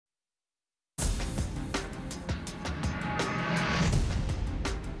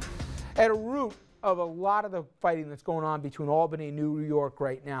At a root of a lot of the fighting that's going on between Albany and New York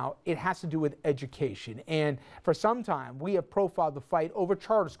right now, it has to do with education. And for some time, we have profiled the fight over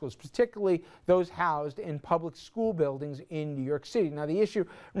charter schools, particularly those housed in public school buildings in New York City. Now, the issue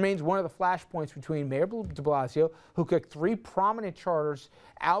remains one of the flashpoints between Mayor de Blasio, who kicked 3 prominent charters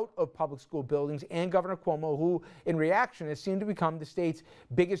out of public school buildings, and Governor Cuomo, who, in reaction, has seemed to become the state's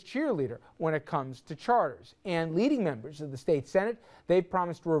biggest cheerleader when it comes to charters. And leading members of the state Senate, they've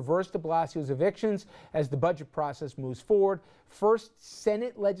promised to reverse de Blasio's evictions as the budget process moves forward. First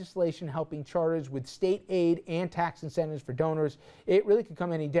Senate legislation helping charters with state aid and tax incentives for donors. It really could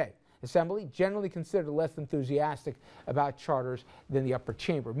come any day. Assembly generally considered less enthusiastic about charters than the upper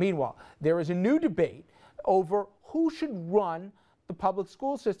chamber. Meanwhile, there is a new debate over who should run the public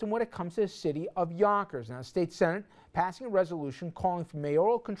school system when it comes to the city of Yonkers. Now, the state Senate passing a resolution calling for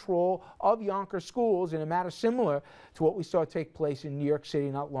mayoral control of Yonkers schools in a matter similar to what we saw take place in New York City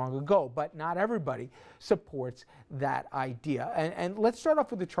not long ago. But not everybody supports that idea. And let's start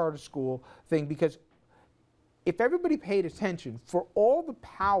off with the charter school thing, because if everybody paid attention, for all the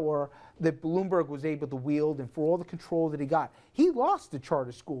power that Bloomberg was able to wield and for all the control that he got, he lost the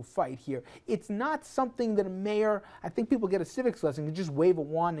charter school fight here. It's not something that a mayor, I think people get a civics lesson, can just wave a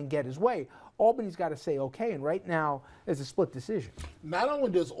wand and get his way. Albany's got to say okay, and right now there's a split decision. Not only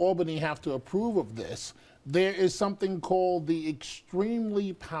does Albany have to approve of this, there is something called the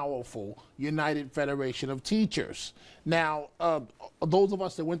extremely powerful United Federation of Teachers. Now, those of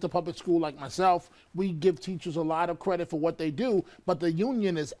us that went to public school like myself, we give teachers a lot of credit for what they do, but the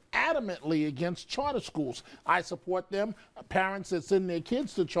union is adamantly against charter schools. I support them. Parents that send their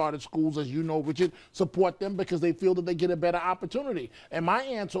kids to charter schools, as you know, Richard, support them because they feel that they get a better opportunity. And my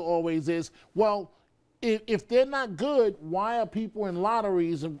answer always is, well, if they're not good, why are people in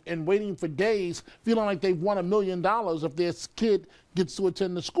lotteries and waiting for days feeling like they've won $1 million if their kid gets to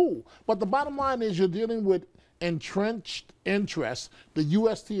attend the school? But the bottom line is you're dealing with entrenched interests. The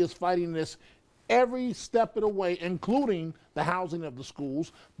UST is fighting this every step of the way, including the housing of the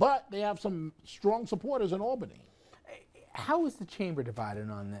schools, but they have some strong supporters in Albany. How is the chamber divided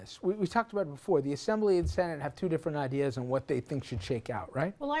on this? We talked about it before. The Assembly and Senate have 2 different ideas on what they think should shake out,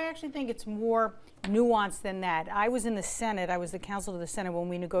 right? Well, I actually think it's more nuanced than that. I was in the Senate. I was the counsel to the Senate when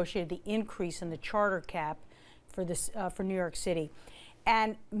we negotiated the increase in the charter cap for this for New York City,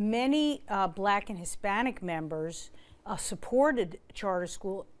 and many Black and Hispanic members supported charter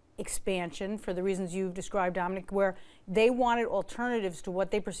school expansion for the reasons you've described, Dominic, where they wanted alternatives to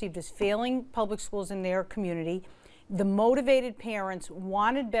what they perceived as failing public schools in their community. The motivated parents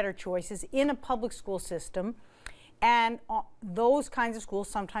wanted better choices in a public school system, and those kinds of schools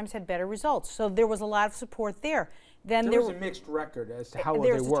sometimes had better results. So there was a lot of support there. Then there was a mixed record as to how well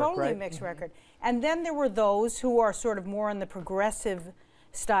they work, right? There's a totally mixed record. And then there were those who are sort of more in the progressive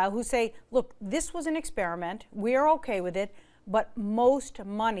style who say, look, this was an experiment. We're okay with it. But most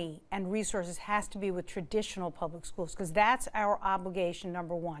money and resources has to be with traditional public schools, because that's our obligation,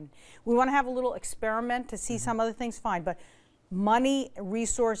 number one. We want to have a little experiment to see some other things, fine, but money,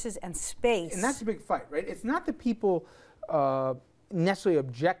 resources, and space. And that's a big fight, right? It's not that people necessarily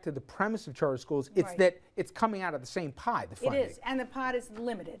object to the premise of charter schools, it's that it's coming out of the same pie, the funding. It is, and the pot is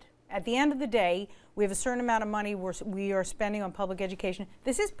limited. At the end of the day, we have a certain amount of money we are spending on public education.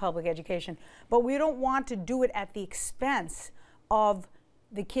 This is public education, but we don't want to do it at the expense of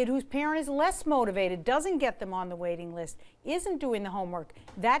the kid whose parent is less motivated, doesn't get them on the waiting list, isn't doing the homework.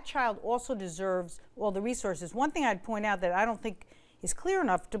 That child also deserves all the resources. One thing I'd point out that I don't think is clear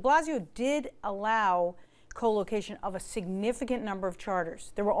enough, de Blasio did allow co-location of a significant number of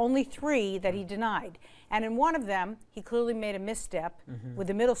charters. There were only 3 that he denied. And in one of them, he clearly made a misstep with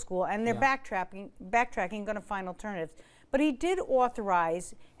the middle school, and they're backtracking, going to find alternatives. But he did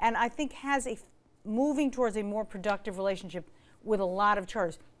authorize, and I think has moving towards a more productive relationship with a lot of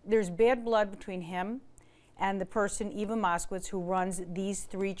charters. There's bad blood between him and the person, Eva Moskowitz, who runs these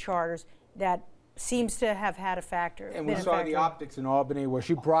 3 charters that seems to have had a factor. And we saw the optics in Albany where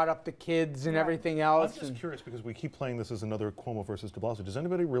she brought up the kids and everything else. I'm just curious, because we keep playing this as another Cuomo versus de Blasio. Does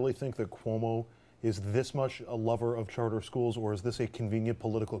anybody really think that Cuomo is this much a lover of charter schools, or is this a convenient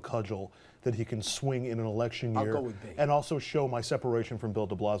political cudgel that he can swing in an election year? I'll go with B. And also show my separation from Bill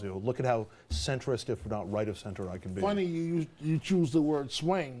de Blasio. Look at how centrist, if not right of center, I can be. Funny you choose the word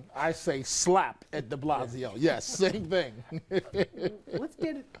swing. I say slap at de Blasio. Yes, same thing. Let's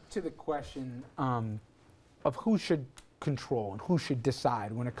get to the question of who should control and who should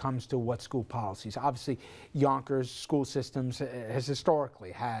decide when it comes to what school policies. Obviously, Yonkers school systems has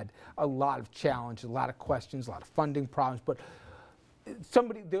historically had a lot of challenge, a lot of questions, a lot of funding problems, but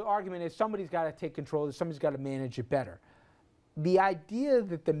the argument is somebody's got to take control, somebody's got to manage it better. the idea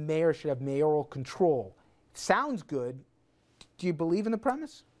that the mayor should have mayoral control sounds good. Do you believe in the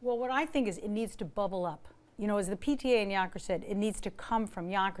premise? Well, what I think is it needs to bubble up. You know, as the PTA in Yonkers said, it needs to come from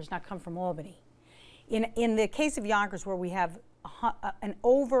Yonkers, not come from Albany. In the case of Yonkers, where we have an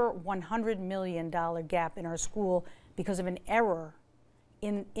over $100 million gap in our school because of an error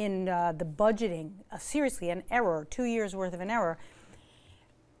in the budgeting, seriously, an error, 2 years worth of an error,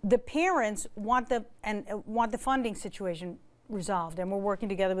 the parents want the funding situation resolved, and we're working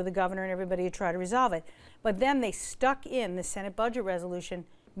together with the governor and everybody to try to resolve it. But then they stuck in the Senate budget resolution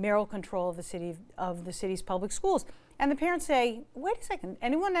mayoral control of the city's public schools. And the parents say, wait a second,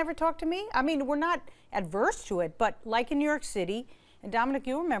 anyone ever talk to me? I mean, we're not adverse to it, but like in New York City, and Dominic,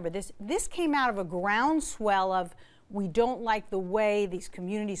 you remember this came out of a groundswell of we don't like the way these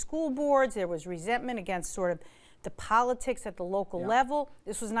community school boards, there was resentment against sort of the politics at the local level.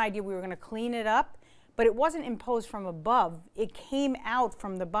 This was an idea we were going to clean it up, but it wasn't imposed from above. It came out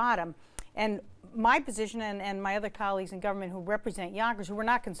from the bottom. And my position and my other colleagues in government who represent Yonkers, who were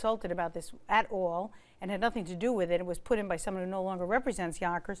not consulted about this at all and had nothing to do with it, it was put in by someone who no longer represents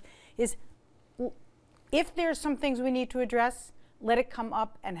Yonkers, is if there's some things we need to address, let it come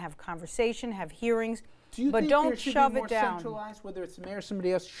up and have conversation, have hearings, but don't shove it down. Centralized, whether it's the mayor or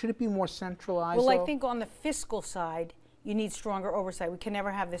somebody else, should it be more centralized? Well, I think on the fiscal side, you need stronger oversight. We can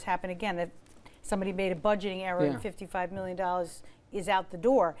never have this happen again, that somebody made a budgeting error and $55 million is out the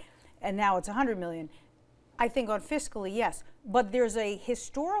door, and now it's $100 million. I think on fiscally, yes, but there's a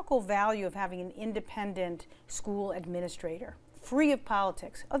historical value of having an independent school administrator, free of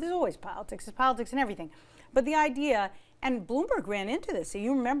politics. Oh, there's always politics. There's politics in everything. But the idea, and Bloomberg ran into this. So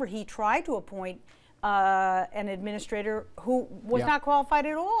you remember he tried to appoint an administrator who was not qualified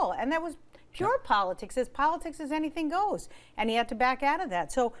at all, and that was pure politics, as anything goes, and he had to back out of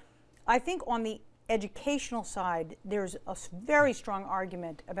that. So I think on the educational side, there's a very strong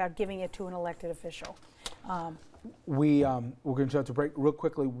argument about giving it to an elected official. We're going to have to break real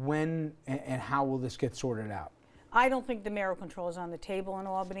quickly. When and how will this get sorted out? I don't think the mayoral control is on the table in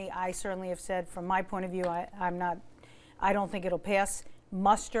Albany. I certainly have said, from my point of view, I don't think it'll pass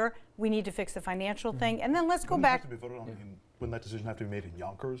muster. We need to fix the financial thing, and then let's go back. Have to be voted on wouldn't that decision have to be made in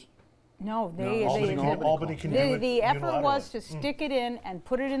Yonkers? No, Albany can do it the effort unilaterally. was to stick it in and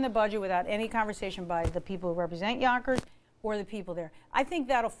put it in the budget without any conversation by the people who represent Yonkers or the people there. I think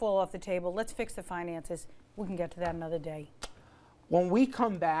that'll fall off the table. Let's fix the finances. We can get to that another day. When we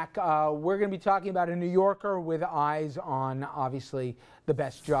come back, we're going to be talking about a New Yorker with eyes on, obviously, the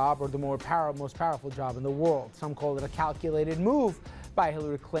best job or the most powerful job in the world. Some call it a calculated move by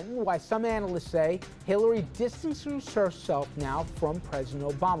Hillary Clinton, why some analysts say Hillary distances herself now from President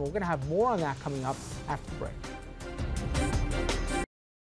Obama. We're going to have more on that coming up after the break.